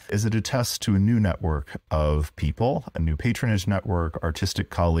scene, is it attests to a new network of people, a new patronage network,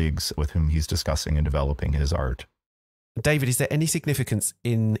 artistic colleagues with whom he's discussing and developing his art. David, is there any significance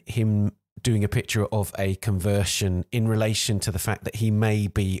in him doing a picture of a conversion in relation to the fact that he may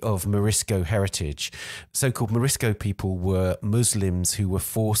be of Morisco heritage. So-called Morisco people were Muslims who were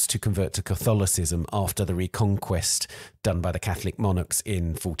forced to convert to Catholicism after the reconquest done by the Catholic monarchs in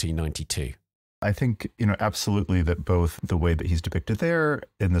 1492. I think, absolutely that both the way that he's depicted there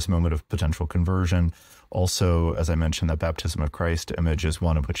in this moment of potential conversion, also, as I mentioned, that baptism of Christ image is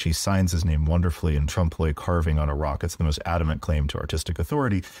one in which he signs his name wonderfully in trompe-l'oeil carving on a rock. It's the most adamant claim to artistic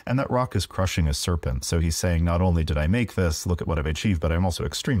authority. And that rock is crushing a serpent. So he's saying, not only did I make this, look at what I've achieved, but I'm also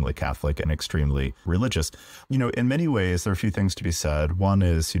extremely Catholic and extremely religious. In many ways, there are a few things to be said. One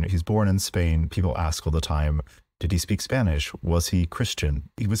is, he's born in Spain. People ask all the time, did he speak Spanish? Was he Christian?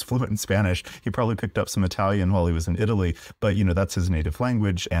 He was fluent in Spanish. He probably picked up some Italian while he was in Italy, but that's his native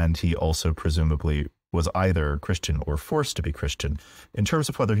language. And he also presumably was either Christian or forced to be Christian. In terms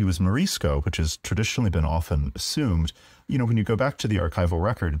of whether he was Morisco, which has traditionally been often assumed, when you go back to the archival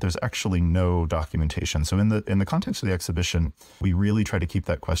record, there's actually no documentation. So in the context of the exhibition, we really try to keep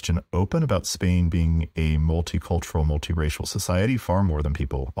that question open about Spain being a multicultural, multiracial society, far more than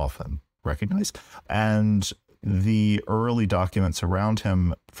people often recognize. And the early documents around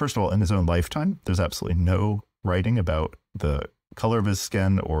him, first of all, in his own lifetime, there's absolutely no writing about the color of his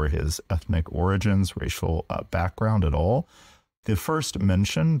skin or his ethnic origins, racial background at all. The first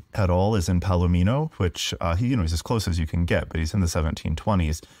mention at all is in Palomino, which he's as close as you can get, but he's in the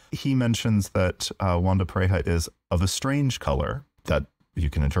 1720s. He mentions that Juan de Pareja is of a strange color that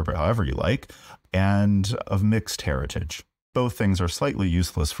you can interpret however you like, and of mixed heritage. Both things are slightly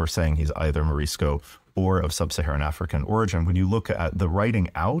useless for saying he's either Morisco or of sub-Saharan African origin. When you look at the writing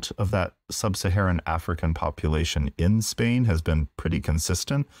out of that sub-Saharan African population in Spain has been pretty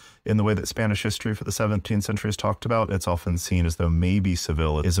consistent in the way that Spanish history for the 17th century is talked about. It's often seen as though maybe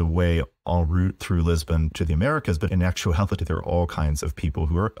Seville is a way en route through Lisbon to the Americas, but in actuality, there are all kinds of people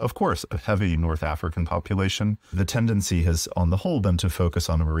who are, of course, a heavy North African population. The tendency has, on the whole, been to focus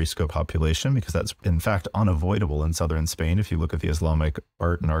on a Morisco population because that's, in fact, unavoidable in southern Spain if you look at the Islamic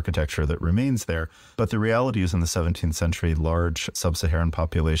art and architecture that remains there. But the reality is in the 17th century, large sub-Saharan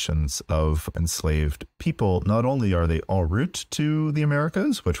populations of enslaved people, not only are they en route to the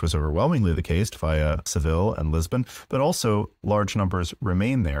Americas, which was overwhelmingly the case via Seville and Lisbon, but also large numbers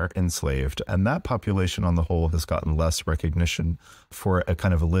remain there enslaved. And that population on the whole has gotten less recognition for a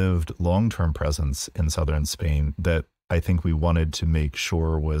kind of lived long-term presence in southern Spain that I think we wanted to make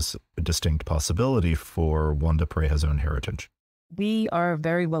sure was a distinct possibility for Juan de Pareja's own heritage. We are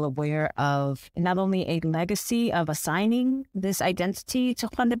very well aware of not only a legacy of assigning this identity to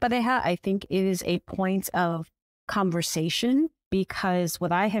Juan de Pareja, I think it is a point of conversation because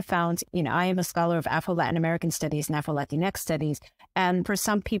what I have found, I am a scholar of Afro-Latin American studies and Afro-Latinx studies. And for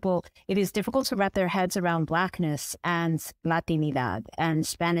some people, it is difficult to wrap their heads around Blackness and Latinidad and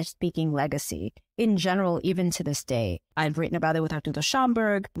Spanish-speaking legacy in general, even to this day. I've written about it with Arturo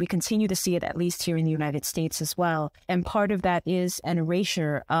Schomburg. We continue to see it, at least here in the United States as well. And part of that is an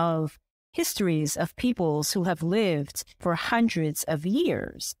erasure of histories of peoples who have lived for hundreds of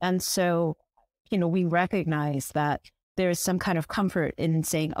years. And so, we recognize that there is some kind of comfort in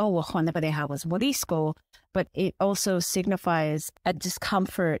saying, oh, well, Juan de Pareja was Morisco, but it also signifies a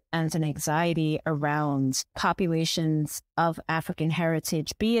discomfort and an anxiety around populations of African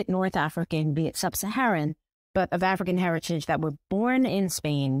heritage, be it North African, be it sub-Saharan, but of African heritage that were born in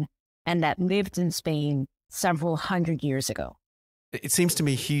Spain and that lived in Spain several hundred years ago. It seems to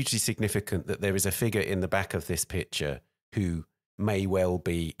me hugely significant that there is a figure in the back of this picture who may well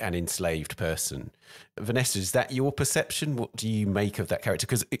be an enslaved person. Vanessa, is that your perception? What do you make of that character?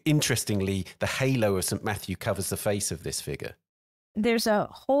 Because interestingly, the halo of St. Matthew covers the face of this figure. There's a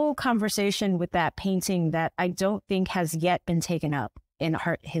whole conversation with that painting that I don't think has yet been taken up in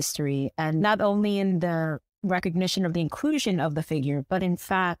art history, and not only in the recognition of the inclusion of the figure, but in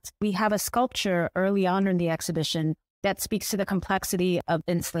fact, we have a sculpture early on in the exhibition that speaks to the complexity of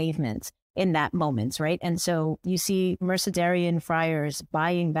enslavement in that moment, right? And so you see Mercedarian friars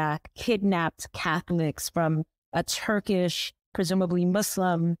buying back kidnapped Catholics from a Turkish, presumably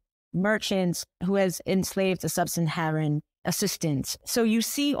Muslim merchant who has enslaved a sub-Saharan assistant. So you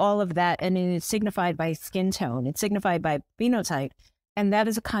see all of that, and it's signified by skin tone, it's signified by phenotype. And that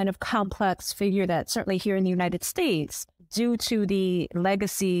is a kind of complex figure that certainly here in the United States, due to the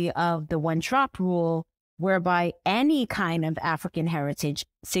legacy of the one-drop rule, whereby any kind of African heritage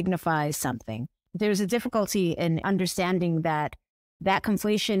signifies something. There's a difficulty in understanding that that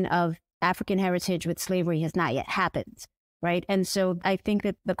conflation of African heritage with slavery has not yet happened, right? And so I think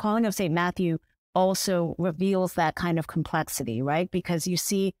that the calling of St. Matthew also reveals that kind of complexity, right? Because you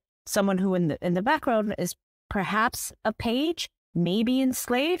see someone who in the background is perhaps a page, maybe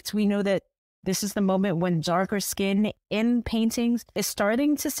enslaved. We know that this is the moment when darker skin in paintings is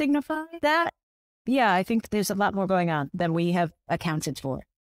starting to signify that. Yeah, I think there's a lot more going on than we have accounted for.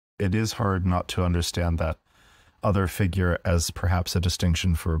 It is hard not to understand that other figure as perhaps a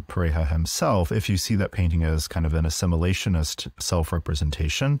distinction for Pareja himself. If you see that painting as kind of an assimilationist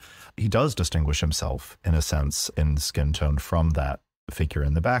self-representation, he does distinguish himself, in a sense, in skin tone from that figure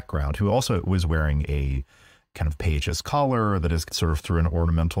in the background, who also was wearing a kind of page's collar that is sort of through an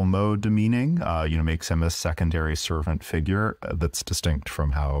ornamental mode demeaning, makes him a secondary servant figure that's distinct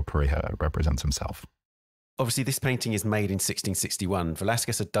from how Pareja represents himself. Obviously, this painting is made in 1661.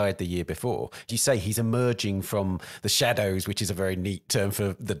 Velázquez had died the year before. You say he's emerging from the shadows, which is a very neat term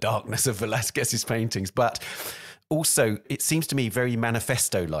for the darkness of Velázquez's paintings. But also, it seems to me very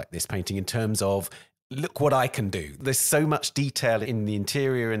manifesto-like, this painting, in terms of, look what I can do. There's so much detail in the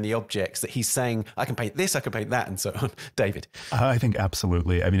interior and the objects that he's saying, I can paint this, I can paint that, and so on. David? I think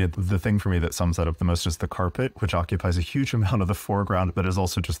absolutely. I mean, the thing for me that sums that up the most is the carpet, which occupies a huge amount of the foreground, but is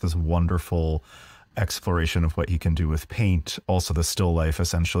also just this wonderful exploration of what he can do with paint. Also the still life,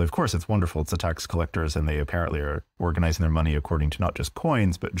 essentially. Of course, it's wonderful. It's the tax collectors, and they apparently are organizing their money according to not just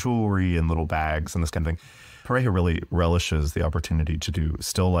coins, but jewelry and little bags and this kind of thing. Pareja really relishes the opportunity to do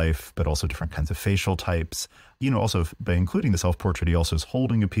still life, but also different kinds of facial types. Also by including the self-portrait, he also is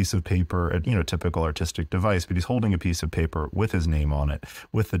holding a piece of paper, a typical artistic device, but he's holding a piece of paper with his name on it,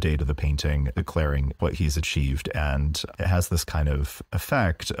 with the date of the painting, declaring what he's achieved. And it has this kind of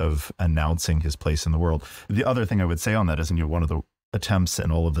effect of announcing his place in the world. The other thing I would say on that is, one of the attempts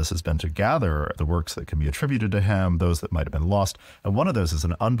in all of this has been to gather the works that can be attributed to him, those that might have been lost. And one of those is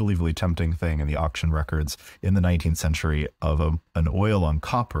an unbelievably tempting thing in the auction records in the 19th century of an oil on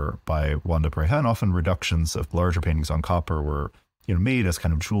copper by Juan de Pareja, and often reductions of larger paintings on copper were made as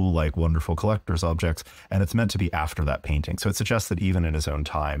kind of jewel-like wonderful collector's objects, and it's meant to be after that painting. So it suggests that even in his own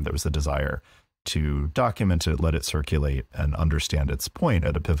time, there was a desire to document it, let it circulate, and understand its point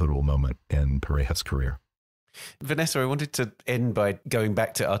at a pivotal moment in Pareja's career. Vanessa, I wanted to end by going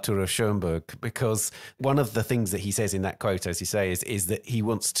back to Arturo Schoenberg, because one of the things that he says in that quote, as you say, is that he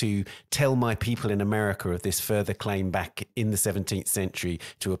wants to tell my people in America of this further claim back in the 17th century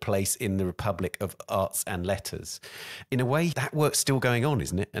to a place in the Republic of Arts and Letters. In a way, that work's still going on,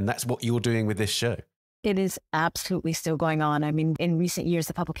 isn't it? And that's what you're doing with this show. It is absolutely still going on. I mean, in recent years,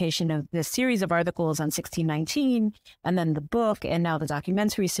 the publication of this series of articles on 1619, and then the book, and now the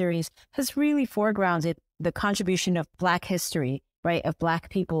documentary series, has really foregrounded the contribution of Black history, right, of Black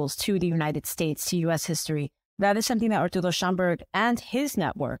peoples to the United States, to U.S. history. That is something that Arturo Schoenberg and his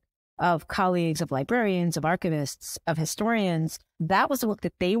network of colleagues, of librarians, of archivists, of historians, that was the work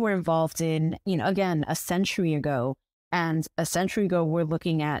that they were involved in, again, a century ago. And a century ago, we're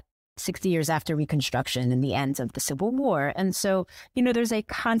looking at 60 years after Reconstruction and the end of the Civil War. And so, there's a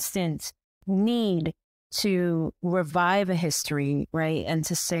constant need to revive a history, right? And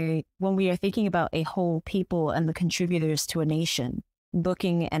to say, when we are thinking about a whole people and the contributors to a nation,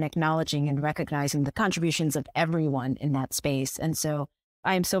 looking and acknowledging and recognizing the contributions of everyone in that space. And so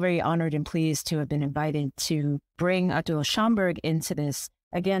I am so very honored and pleased to have been invited to bring Arturo Schoenberg into this,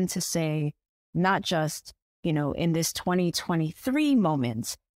 again, to say, not just, in this 2023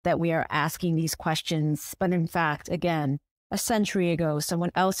 moment that we are asking these questions, but in fact, again, a century ago,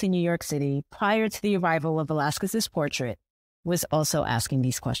 someone else in New York City, prior to the arrival of Velázquez's portrait, was also asking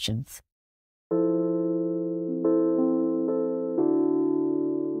these questions.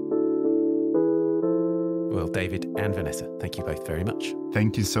 Well, David and Vanessa, thank you both very much.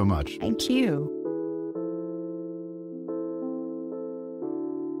 Thank you so much. Thank you.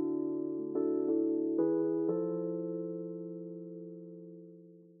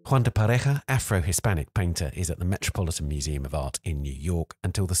 Juan de Pareja, Afro-Hispanic painter, is at the Metropolitan Museum of Art in New York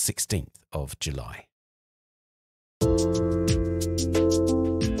until the 16th of July.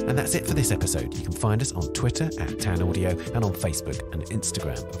 And that's it for this episode. You can find us on Twitter @TanAudio and on Facebook and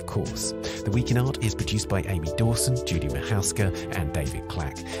Instagram, of course. The Week in Art is produced by Amy Dawson, Judy Michalska and David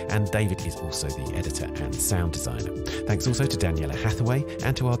Clack. And David is also the editor and sound designer. Thanks also to Daniela Hathaway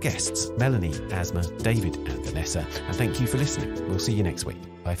and to our guests, Melanie, Asma, David and Vanessa. And thank you for listening. We'll see you next week.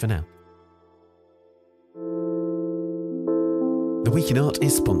 Bye for now. The Week in Art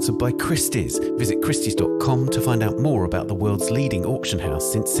is sponsored by Christie's. Visit Christie's.com to find out more about the world's leading auction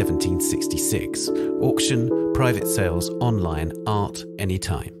house since 1766. Auction, private sales, online, art,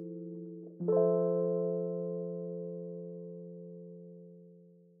 anytime.